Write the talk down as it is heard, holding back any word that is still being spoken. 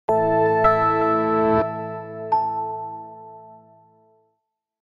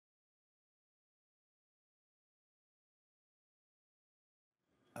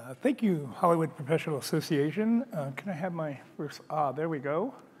Thank you, Hollywood Professional Association. Can I have my first, there we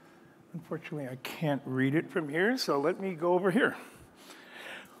go. Unfortunately, I can't read it from here, so let me go over here.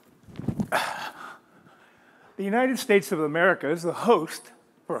 The United States of America is the host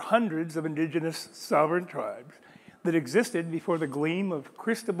for hundreds of indigenous sovereign tribes that existed before the gleam of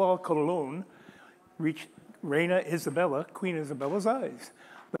Cristobal Colon reached Reina Isabella, Queen Isabella's eyes.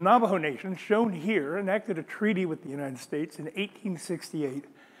 The Navajo Nation, shown here, enacted a treaty with the United States in 1868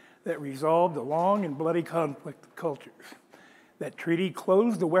 that resolved a long and bloody conflict of cultures. That treaty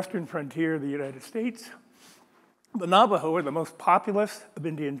closed the western frontier of the United States. The Navajo are the most populous of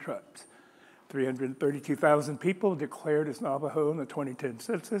Indian tribes. 332,000 people declared as Navajo in the 2010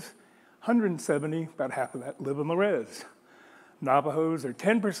 census. 170, about half of that, live in the res. Navajos are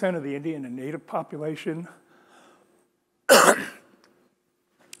 10% of the Indian and Native population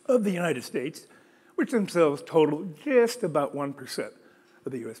of the United States, which themselves total just about 1%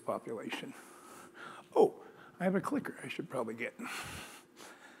 of the US population. Oh, I have a clicker I should probably get.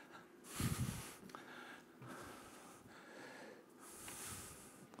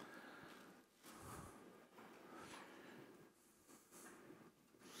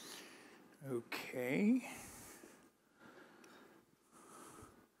 Okay.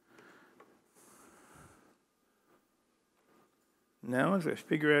 Now, as I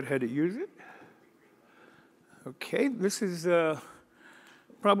figure out how to use it. Okay, this is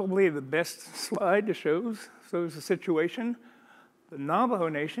probably the best slide to shows the situation. The Navajo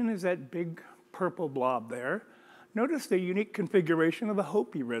Nation is that big purple blob there. Notice the unique configuration of the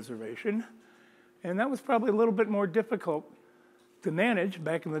Hopi Reservation, and that was probably a little bit more difficult to manage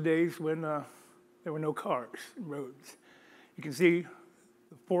back in the days when there were no cars and roads. You can see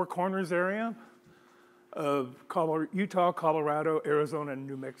the Four Corners area of Utah, Colorado, Arizona, and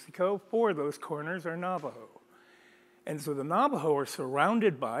New Mexico. 4 of those corners are Navajo. And so the Navajo are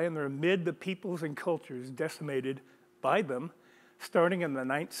surrounded by, and they're amid the peoples and cultures decimated by them, starting in the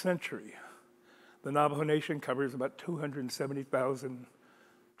 9th century. The Navajo Nation covers about 27,000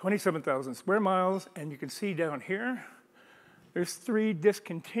 square miles, and you can see down here, there's 3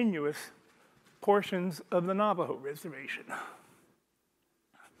 discontinuous portions of the Navajo Reservation.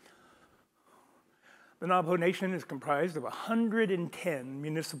 The Navajo Nation is comprised of 110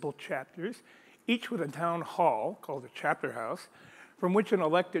 municipal chapters, each with a town hall called a chapter house, from which an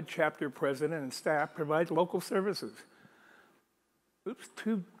elected chapter president and staff provide local services. Oops,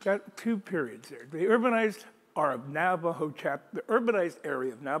 got 2 periods there. The urbanized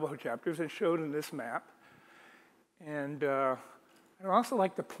area of Navajo chapters is shown in this map. And I'd also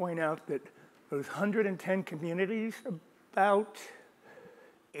like to point out that those 110 communities, about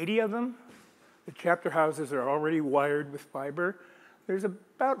 80 of them, the chapter houses are already wired with fiber. There's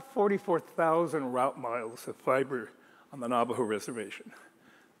about 44,000 route miles of fiber on the Navajo Reservation,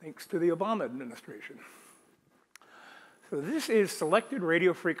 thanks to the Obama administration. So this is selected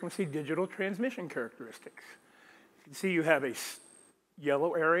radio frequency digital transmission characteristics. You can see you have a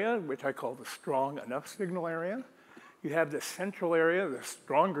yellow area, which I call the strong enough signal area. You have the central area, the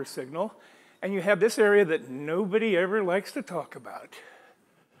stronger signal, and you have this area that nobody ever likes to talk about,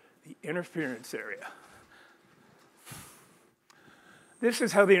 the interference area. This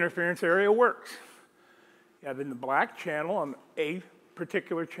is how the interference area works. You have in the black channel on a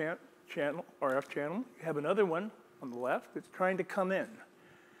particular channel, RF channel. You have another one on the left that's trying to come in.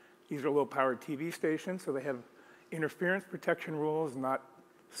 These are low-powered TV stations, so they have interference protection rules, not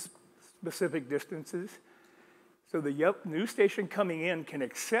specific distances. So the new station coming in can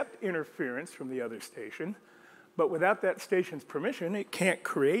accept interference from the other station, but without that station's permission, it can't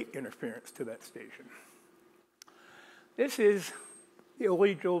create interference to that station. This is the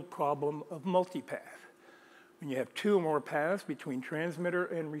age-old problem of multipath. When you have 2 or more paths between transmitter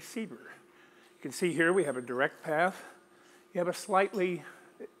and receiver. You can see here we have a direct path. You have a slightly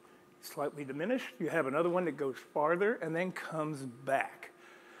diminished. You have another one that goes farther and then comes back.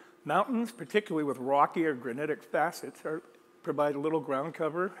 Mountains, particularly with rocky or granitic facets, provide a little ground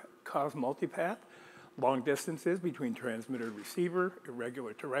cover, cause multipath. Long distances between transmitter and receiver,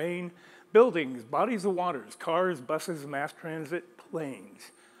 irregular terrain, buildings, bodies of waters, cars, buses, mass transit,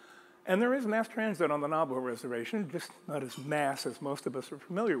 planes. And there is mass transit on the Navajo Reservation, just not as mass as most of us are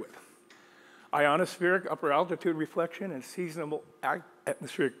familiar with. Ionospheric upper altitude reflection and seasonal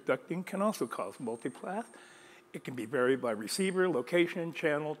atmospheric ducting can also cause multipath. It can be varied by receiver, location,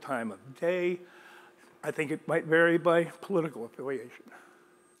 channel, time of day. I think it might vary by political affiliation.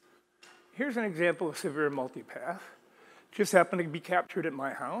 Here's an example of severe multipath. Just happened to be captured at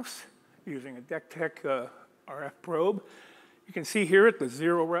my house using a DECTEC RF probe. You can see here at the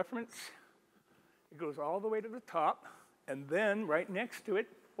 0 reference, it goes all the way to the top, and then right next to it,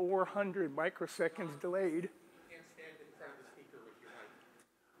 400 microseconds delayed. You can't stand in front of the speaker with your mic.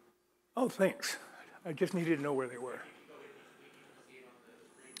 Oh, thanks. I just needed to know where they were.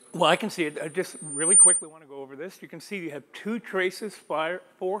 Well, I can see it. I just really quickly want to go over this. You can see you have two traces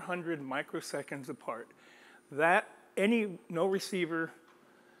 400 microseconds apart. No receiver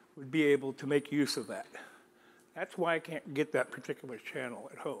would be able to make use of that. That's why I can't get that particular channel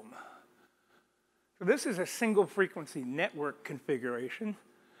at home. So this is a single frequency network configuration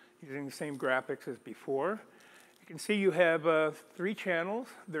using the same graphics as before. You can see you have 3 channels.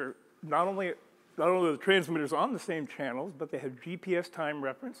 They're not only the transmitters on the same channels, but they have GPS time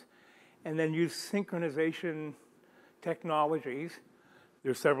reference, and then use synchronization technologies.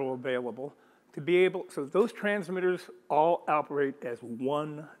 There's several available to be able, so those transmitters all operate as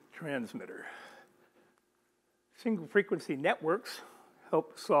one transmitter. Single frequency networks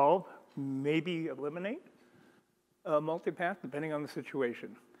help solve, maybe eliminate, multipath, depending on the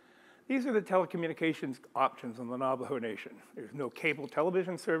situation. These are the telecommunications options in the Navajo Nation. There's no cable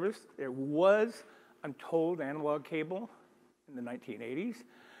television service. There was, I'm told, analog cable in the 1980s.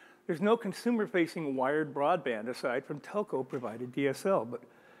 There's no consumer-facing wired broadband aside from telco-provided DSL, but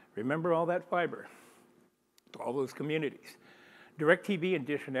remember all that fiber to all those communities. DirecTV and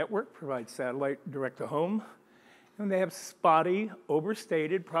Dish Network provide satellite direct-to-home, and they have spotty,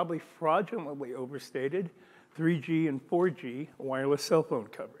 overstated, probably fraudulently overstated, 3G and 4G wireless cell phone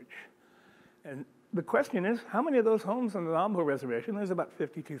coverage. And the question is, how many of those homes on the Navajo Reservation, there's about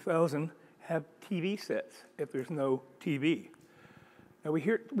 52,000, have TV sets if there's no TV? Now we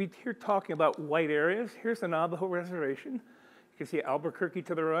hear talking about white areas. Here's the Navajo Reservation. You can see Albuquerque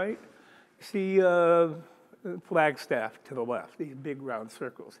to the right. You see Flagstaff to the left, these big round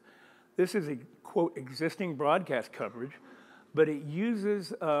circles. This is a, quote, existing broadcast coverage, but it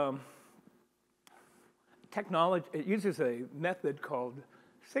uses technology, it uses a method called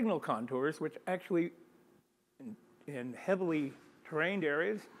signal contours, which actually, in heavily terrained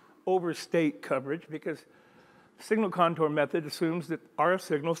areas, overstate coverage because the signal contour method assumes that RF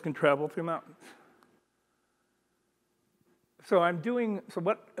signals can travel through mountains. So about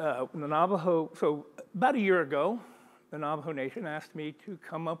a year ago, the Navajo Nation asked me to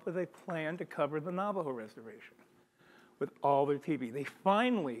come up with a plan to cover the Navajo Reservation with all their TV. They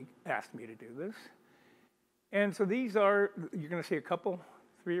finally asked me to do this. And so these are, you're gonna see a couple,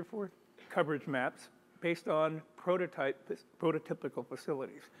 3 or 4 coverage maps based on prototypical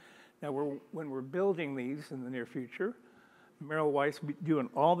facilities. Now, when we're building these in the near future, Merrill Weiss will be doing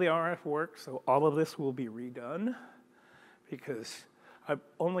all the RF work, so all of this will be redone because I've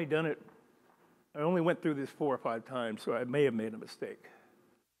only done it, I only went through this 4 or 5 times, so I may have made a mistake.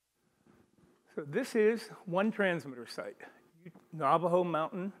 So this is one transmitter site, Navajo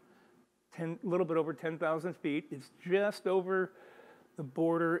Mountain, a little bit over 10,000 feet. It's just over the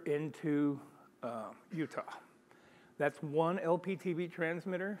border into Utah. That's one LPTV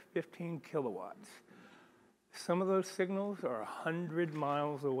transmitter, 15 kilowatts. Some of those signals are 100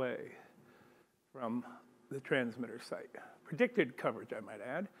 miles away from the transmitter site. Predicted coverage, I might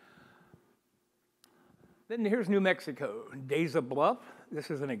add. Then here's New Mexico, Deza Bluff.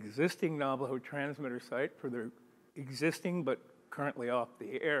 This is an existing Navajo transmitter site for their existing but currently off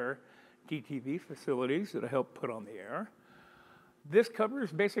the air DTV facilities that I helped put on the air. This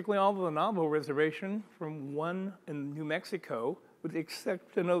covers basically all of the Navajo Reservation from one in New Mexico, with the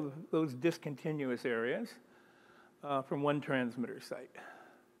exception of those discontinuous areas, from one transmitter site.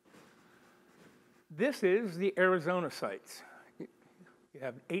 This is the Arizona sites. You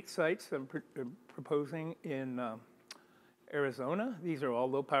have 8 sites I'm proposing in Arizona. These are all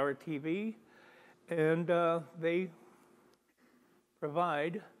low-power TV, and they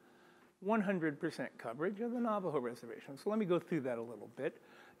provide 100% coverage of the Navajo Reservation. So let me go through that a little bit.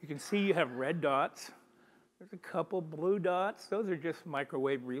 You can see you have red dots. There's a couple blue dots. Those are just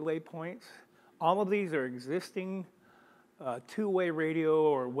microwave relay points. All of these are existing two-way radio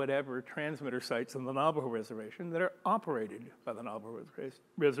or whatever transmitter sites on the Navajo Reservation that are operated by the Navajo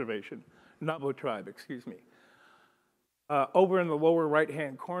Reservation, Navajo tribe, excuse me. Over in the lower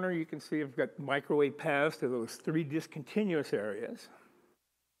right-hand corner, you can see I've got microwave paths to those 3 discontinuous areas.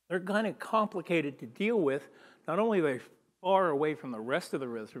 They're kind of complicated to deal with. Not only are they far away from the rest of the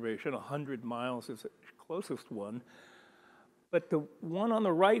reservation, 100 miles is the closest one, but the one on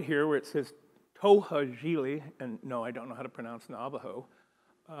the right here where it says Tohajili, and no, I don't know how to pronounce Navajo,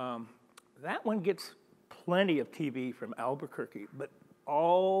 that one gets plenty of TV from Albuquerque, but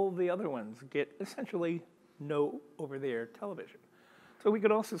all the other ones get essentially no over-the-air television. So we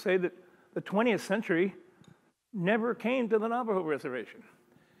could also say that the 20th century never came to the Navajo Reservation.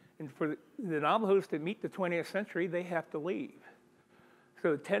 And for the Navajos to meet the 20th century, they have to leave.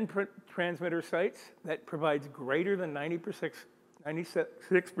 So 10 transmitter sites, that provides greater than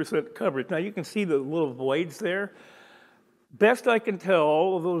 96% coverage. Now you can see the little voids there. Best I can tell,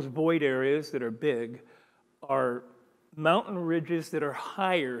 all of those void areas that are big are mountain ridges that are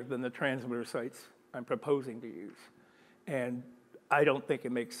higher than the transmitter sites I'm proposing to use. And I don't think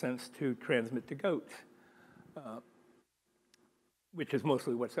it makes sense to transmit to goats, which is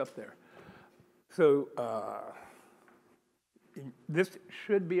mostly what's up there. So this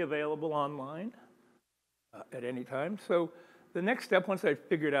should be available online at any time. So the next step, once I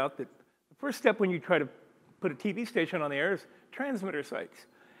figured out that the first step when you try to put a TV station on the air is transmitter sites.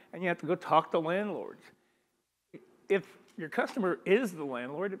 And you have to go talk to landlords. If your customer is the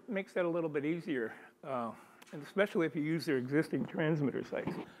landlord, it makes that a little bit easier, and especially if you use their existing transmitter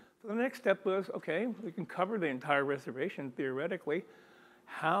sites. So the next step was, okay, we can cover the entire reservation theoretically.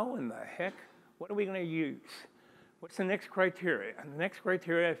 How in the heck, what are we going to use? What's the next criteria? And the next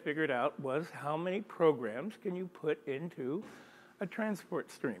criteria I figured out was how many programs can you put into a transport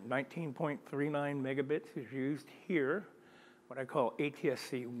stream. 19.39 megabits is used here, what I call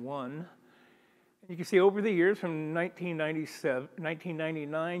ATSC1. And you can see over the years from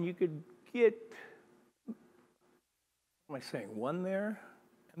 1999, you could get, what am I saying, 1 there?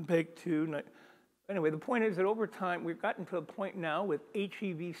 MPEG 2. Anyway, the point is that over time, we've gotten to a point now with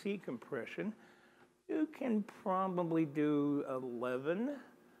HEVC compression, you can probably do 11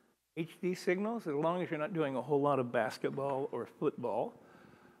 HD signals, as long as you're not doing a whole lot of basketball or football,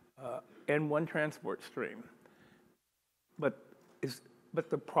 and 1 transport stream. But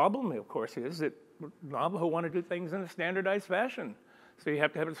the problem, of course, is that Navajo want to do things in a standardized fashion. So you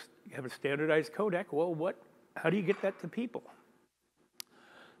have to have a standardized codec. Well, how do you get that to people?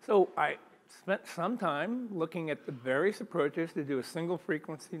 So I spent some time looking at the various approaches to do a single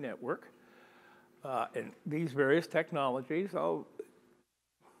frequency network, and these various technologies. I'll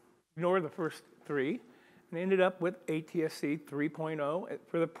ignore the first 3, and ended up with ATSC 3.0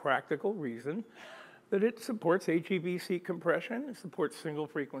 for the practical reason that it supports HEVC compression, it supports single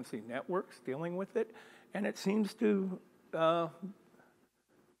frequency networks dealing with it, and it seems to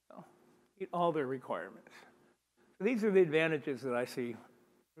meet all their requirements. So these are the advantages that I see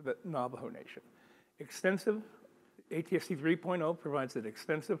for the Navajo Nation. Extensive, ATSC 3.0 provides an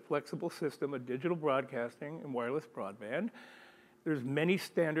extensive, flexible system of digital broadcasting and wireless broadband. There's many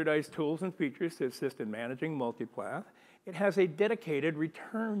standardized tools and features to assist in managing multipath. It has a dedicated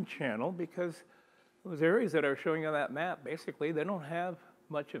return channel because those areas that are showing on that map, basically, they don't have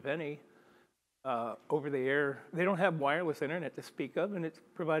much of any over the air. They don't have wireless internet to speak of, and it's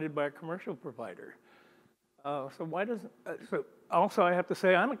provided by a commercial provider. So also I have to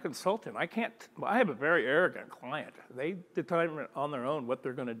say, I'm a consultant. I have a very arrogant client. They determine on their own what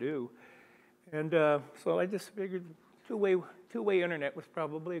they're going to do. And so I just figured two-way internet was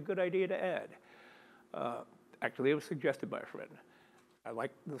probably a good idea to add. Actually, it was suggested by a friend. I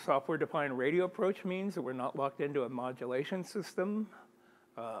like the software-defined radio approach means that we're not locked into a modulation system.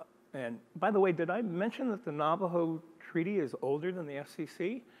 And by the way, did I mention that the Navajo Treaty is older than the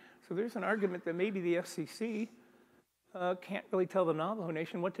FCC? So there's an argument that maybe the FCC can't really tell the Navajo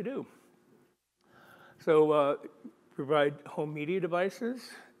Nation what to do. So provide home media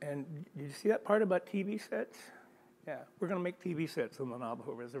devices. And did you see that part about TV sets? Yeah, we're going to make TV sets on the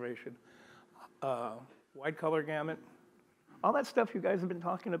Navajo Reservation. Wide color gamut. All that stuff you guys have been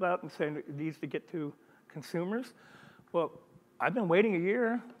talking about and saying it needs to get to consumers. Well, I've been waiting a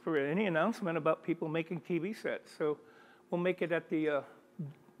year for any announcement about people making TV sets. So we'll make it at the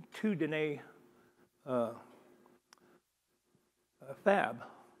 2 Dene fab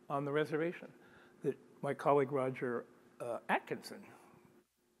on the reservation that my colleague Roger Atkinson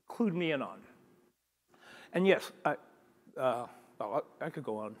clued me in on. And yes, I could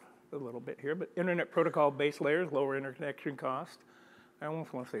go on a little bit here, but internet protocol base layers, lower interconnection cost. I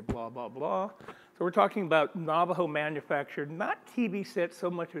almost want to say blah, blah, blah. So we're talking about Navajo manufactured, not TV sets so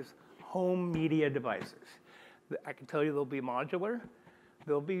much as home media devices. I can tell you they'll be modular.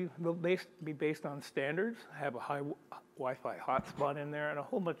 They'll be based on standards, have a high Wi-Fi hotspot in there, and a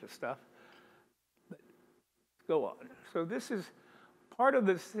whole bunch of stuff. But go on. So this is part of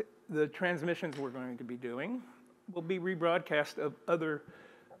the transmissions we're going to be doing. Will be rebroadcast of other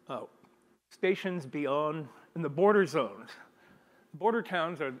stations beyond in the border zones. Border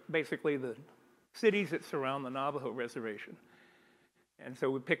towns are basically the cities that surround the Navajo Reservation. And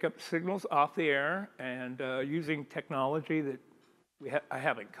so we pick up signals off the air, and using technology that I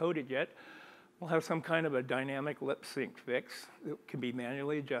haven't coded yet, we'll have some kind of a dynamic lip sync fix that can be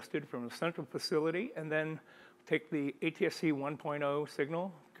manually adjusted from a central facility, and then take the ATSC 1.0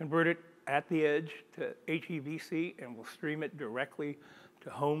 signal, convert it at the edge to HEVC, and we'll stream it directly to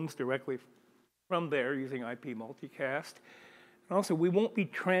homes directly from there using IP multicast. And also, we won't be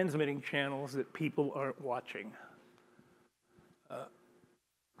transmitting channels that people aren't watching.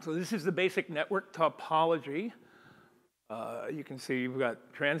 So this is the basic network topology. You can see you've got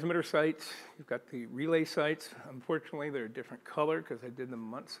transmitter sites, you've got the relay sites. Unfortunately, they're a different color because I did them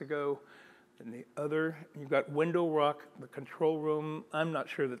months ago. And the other, you've got Window Rock, the control room. I'm not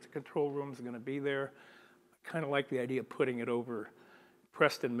sure that the control room is going to be there. I kind of like the idea of putting it over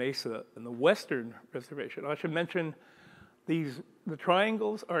Preston Mesa and the Western Reservation. I should mention the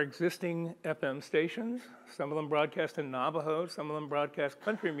triangles are existing FM stations. Some of them broadcast in Navajo, some of them broadcast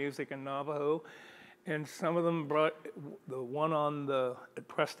country music in Navajo, and some of them brought the one at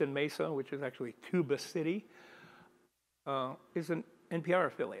Preston Mesa, which is actually Tuba City, is an NPR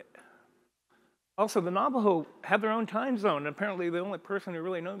affiliate. Also, the Navajo have their own time zone, and apparently the only person who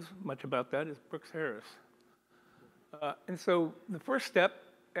really knows much about that is Brooks Harris. And so the first step,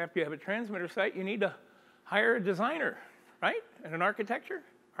 after you have a transmitter site, you need to hire a designer, right? And an architect.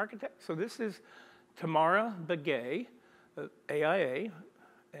 So this is Tamara Begay, AIA,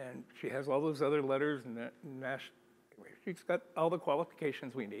 and she has all those other letters, and she's got all the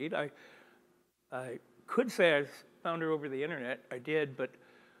qualifications we need. I could say I found her over the internet. I did, but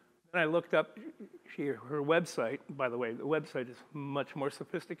then I looked up her website. By the way, the website is much more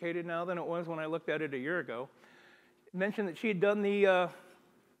sophisticated now than it was when I looked at it a year ago. It mentioned that she had done the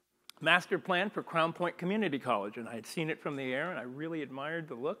master plan for Crown Point Community College, and I had seen it from the air, and I really admired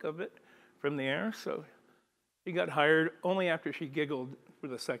the look of it from the air. So she got hired only after she giggled for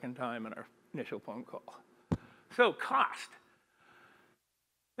the second time in our initial phone call. So cost.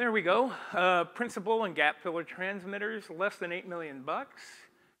 There we go. Principal and gap filler transmitters, less than $8 million.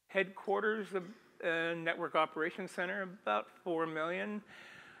 Headquarters of Network Operations Center, about $4 million.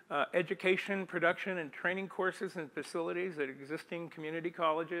 Education, production, and training courses and facilities at existing community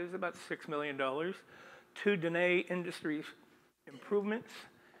colleges, about $6 million. 2 Dene Industries improvements,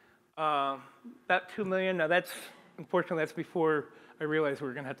 about $2 million. Now unfortunately, that's before I realized we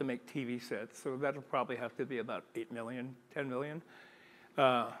were gonna have to make TV sets, so that'll probably have to be about $8 million, $10 million.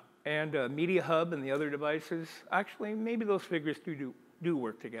 And Media Hub and the other devices, actually, maybe those figures do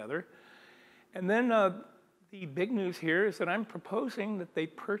work together. And then the big news here is that I'm proposing that they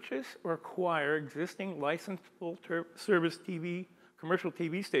purchase or acquire existing licensed full-service commercial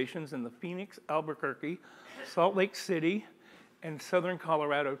TV stations in the Phoenix, Albuquerque, Salt Lake City, and Southern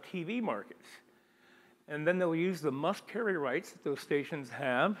Colorado TV markets. And then they'll use the must-carry rights that those stations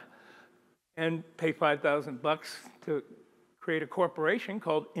have and pay $5,000 to create a corporation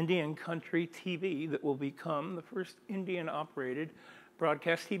called Indian Country TV that will become the first Indian-operated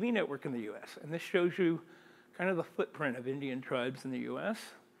broadcast TV network in the U.S. And this shows you kind of the footprint of Indian tribes in the U.S.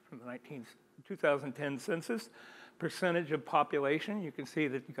 from the 2010 census. Percentage of population, you can see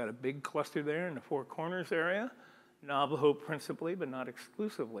that you've got a big cluster there in the Four Corners area, Navajo principally, but not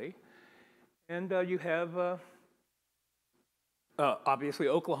exclusively. And you have, obviously,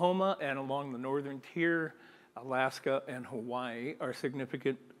 Oklahoma, and along the northern tier, Alaska and Hawaii are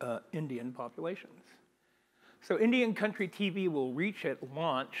significant Indian populations. So Indian Country TV will reach at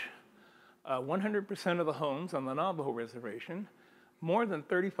launch 100% of the homes on the Navajo Reservation, more than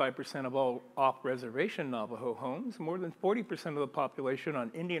 35% of all off-reservation Navajo homes, more than 40% of the population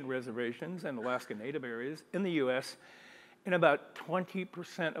on Indian reservations and Alaska Native areas in the U.S., and about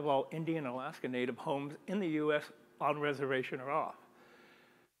 20% of all Indian and Alaska Native homes in the U.S. on reservation or off.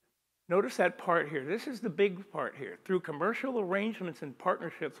 Notice that part here. This is the big part here. Through commercial arrangements and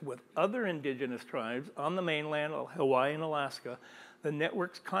partnerships with other indigenous tribes on the mainland, Hawaii and Alaska, the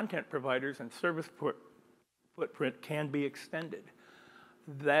network's content providers and service footprint can be extended.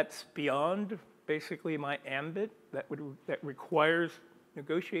 That's beyond basically my ambit. That requires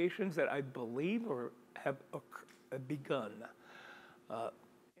negotiations that I believe or have begun.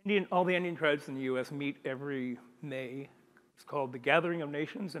 All the Indian tribes in the U.S. meet every May. It's called the Gathering of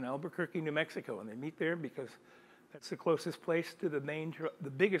Nations in Albuquerque, New Mexico, and they meet there because that's the closest place to the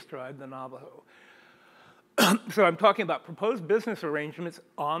biggest tribe, the Navajo. So I'm talking about proposed business arrangements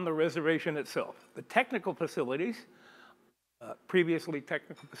on the reservation itself. The technical facilities, previously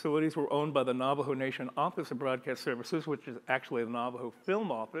technical facilities were owned by the Navajo Nation Office of Broadcast Services, which is actually the Navajo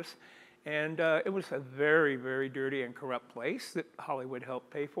Film Office. And it was a very, very dirty and corrupt place that Hollywood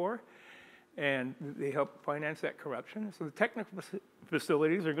helped pay for. And they helped finance that corruption. So the technical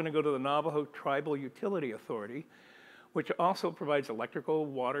facilities are going to go to the Navajo Tribal Utility Authority, which also provides electrical,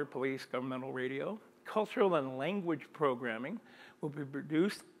 water, police, governmental radio. Cultural and language programming will be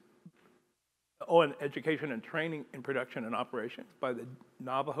produced, and education and training in production and operations by the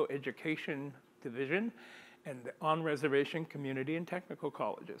Navajo Education Division and the on-reservation community and technical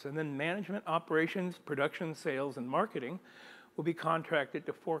colleges. And then management, operations, production, sales, and marketing will be contracted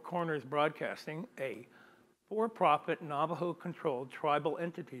to Four Corners Broadcasting, a for-profit Navajo-controlled tribal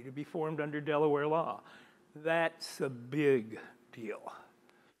entity to be formed under Delaware law. That's a big deal.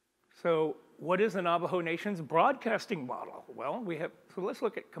 So what is the Navajo Nation's broadcasting model? Well, so let's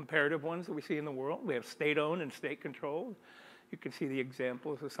look at comparative ones that we see in the world. We have state-owned and state-controlled. You can see the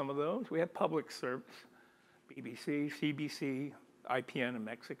examples of some of those. We have public service, BBC, CBC, IPN in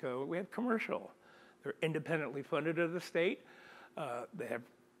Mexico. We have commercial. They're independently funded of the state. They have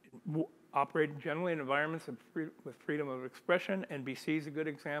operated generally in environments with freedom of expression. NBC is a good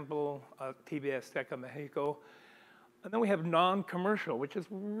example, TV Azteca Mexico. And then we have non-commercial, which is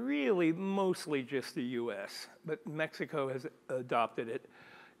really mostly just the US, but Mexico has adopted it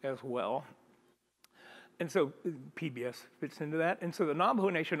as well. And so PBS fits into that. And so the Navajo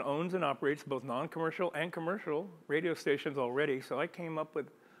Nation owns and operates both non-commercial and commercial radio stations already. So I came up with,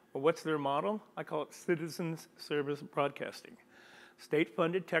 well, what's their model? I call it citizens service broadcasting.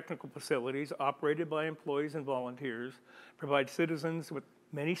 State-funded technical facilities operated by employees and volunteers provide citizens with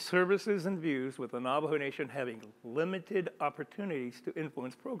many services and views, with the Navajo Nation having limited opportunities to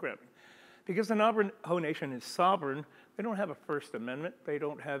influence programming. Because the Navajo Nation is sovereign, they don't have a First Amendment, they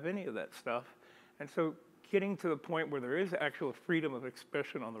don't have any of that stuff. And so getting to the point where there is actual freedom of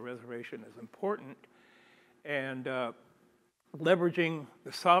expression on the reservation is important, and leveraging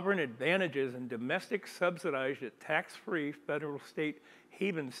the sovereign advantages and domestic subsidized yet tax-free federal state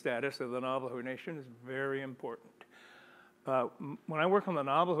haven status of the Navajo Nation is very important. When I work on the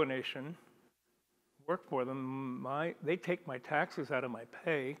Navajo Nation, work for them, they take my taxes out of my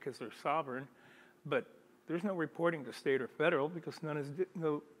pay because they're sovereign, but there's no reporting to state or federal because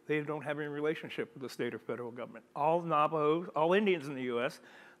they don't have any relationship with the state or federal government. All Navajos, all Indians in the US,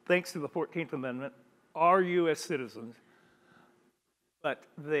 thanks to the 14th Amendment, are US citizens, but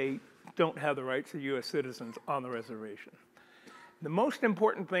they don't have the rights of US citizens on the reservation. The most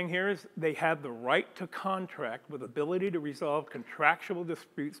important thing here is they have the right to contract with ability to resolve contractual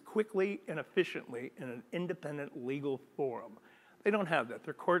disputes quickly and efficiently in an independent legal forum. They don't have that.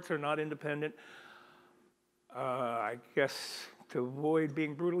 Their courts are not independent. I guess to avoid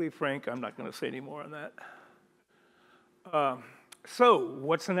being brutally frank, I'm not going to say any more on that. So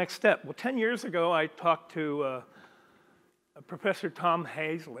what's the next step? Well, 10 years ago, I talked to Professor Tom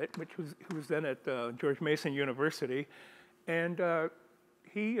Hazlett, who was then at George Mason University, and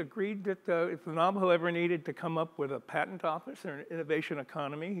he agreed that if the Navajo ever needed to come up with a patent office or an innovation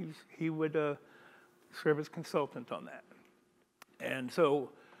economy, he would serve as consultant on that. And so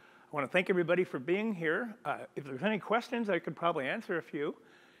I want to thank everybody for being here. If there's any questions, I could probably answer a few.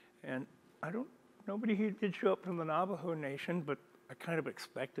 And nobody here did show up from the Navajo Nation, but I kind of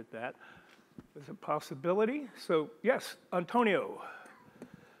expected that. There's a possibility. So yes, Antonio.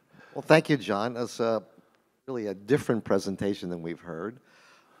 Well, thank you, John. That's really a different presentation than we've heard.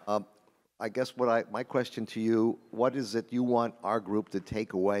 I guess my question to you, what is it you want our group to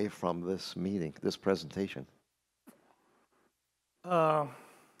take away from this meeting, this presentation?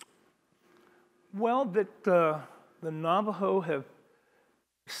 Well, that the Navajo have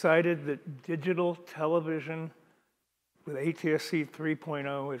decided that digital television with ATSC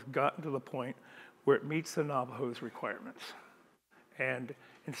 3.0 has gotten to the point where it meets the Navajo's requirements. And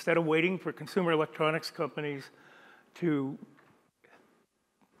instead of waiting for consumer electronics companies to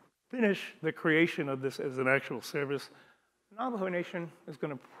finish the creation of this as an actual service, the Navajo Nation is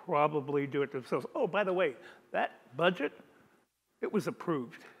going to probably do it themselves. Oh, by the way, that budget, it was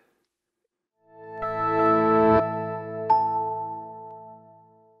approved.